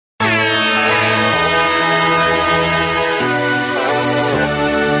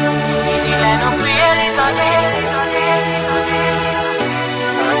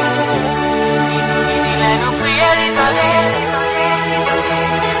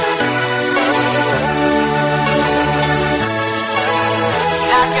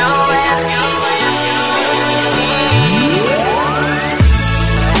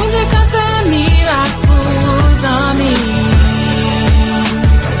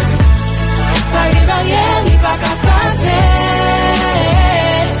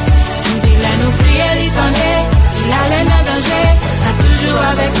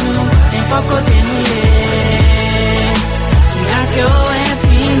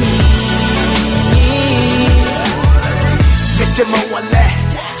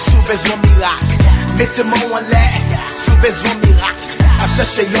Mettez-moi en l'air, sous besoin miracle. A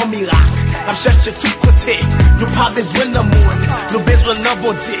chercher un miracle, a chercher tout côté. Nous pas besoin de monde, nous besoin de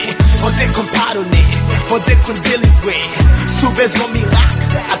bon Dieu. On dit qu'on pardonne, on dit qu'on délivre. Sous besoin miracle,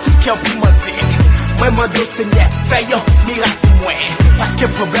 à tout cœur pour monter. Moi, mon Dieu Seigneur, fais un miracle pour moi. Parce que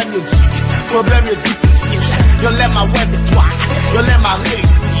problème est dur, problème est difficile. Yo l'aime à web de toi, yo l'aime à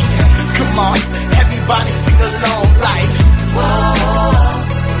réussir. Come on, everybody sing along like whoa,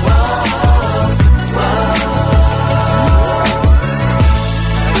 whoa, whoa.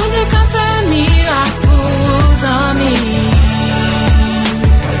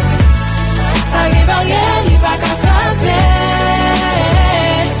 Il va casser.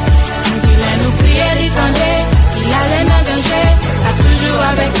 Il a nous prier, il tendait. Il a rien à danger. A toujours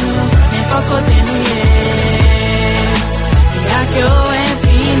avec nous, n'importe côté nous est. Il a que au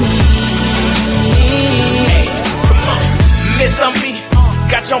infini. Hey, mes amis,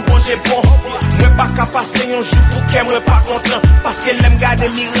 gardez bon j'ai bon. Moi pas qu'à passer un jour pour qu'elle me pas content. Parce qu'elle aime garder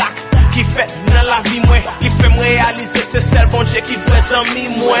miracle. Qui fait dans la vie moi, qui fait me réaliser c'est seul bon Dieu qui fait amis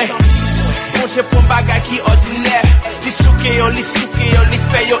moi. Bon Dieu pour bagay qui ordinaire, li souke yo, li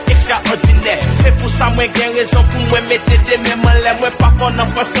fait yo extraordinaire. C'est pour ça moi gen raison pour moi mettre des mêmes en l'air. Moi pas fort en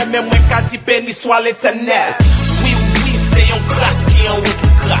français mais moi quand dit béni soit l'éternel. Oui oui c'est une grâce qui en haut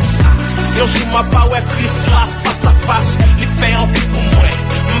pour grâce. Yo jour m'a pas ouais Christ là face à face, li fait un peu pour moi.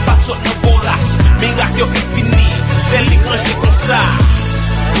 M'pas saute dans bourrasse, miracle yo infini, c'est li ranger comme ça.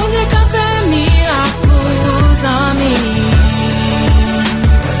 Mon Dieu qu'a fait miracle aux amis.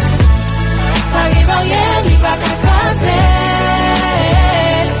 Il va casser.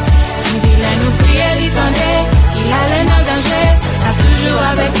 Il vilain nous prier, il tendait. Il a rien à danger. A toujours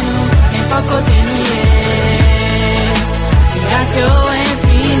avec nous, n'importe côté nous est. Il a que au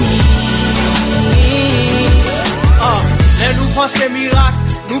infini. Les nous pensons miracle,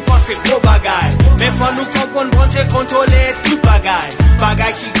 nous pensons gros bagaille. Mais faut nous comprendre, bon Dieu contrôler tout bagaille.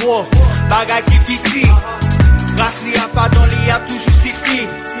 Bagaille qui gros, bagaille qui petit. Grâce li a pardon, li a toujours suffi.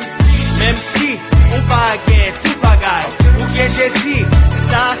 Même si on pas gagne tout bagaille, ou bien Jésus,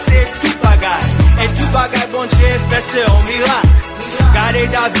 ça c'est tout bagaille. Et tout bagaille bon Dieu fait c'est un miracle. Gardez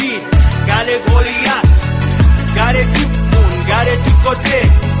David, gardez Goliath, gardez tout le monde, gardez tout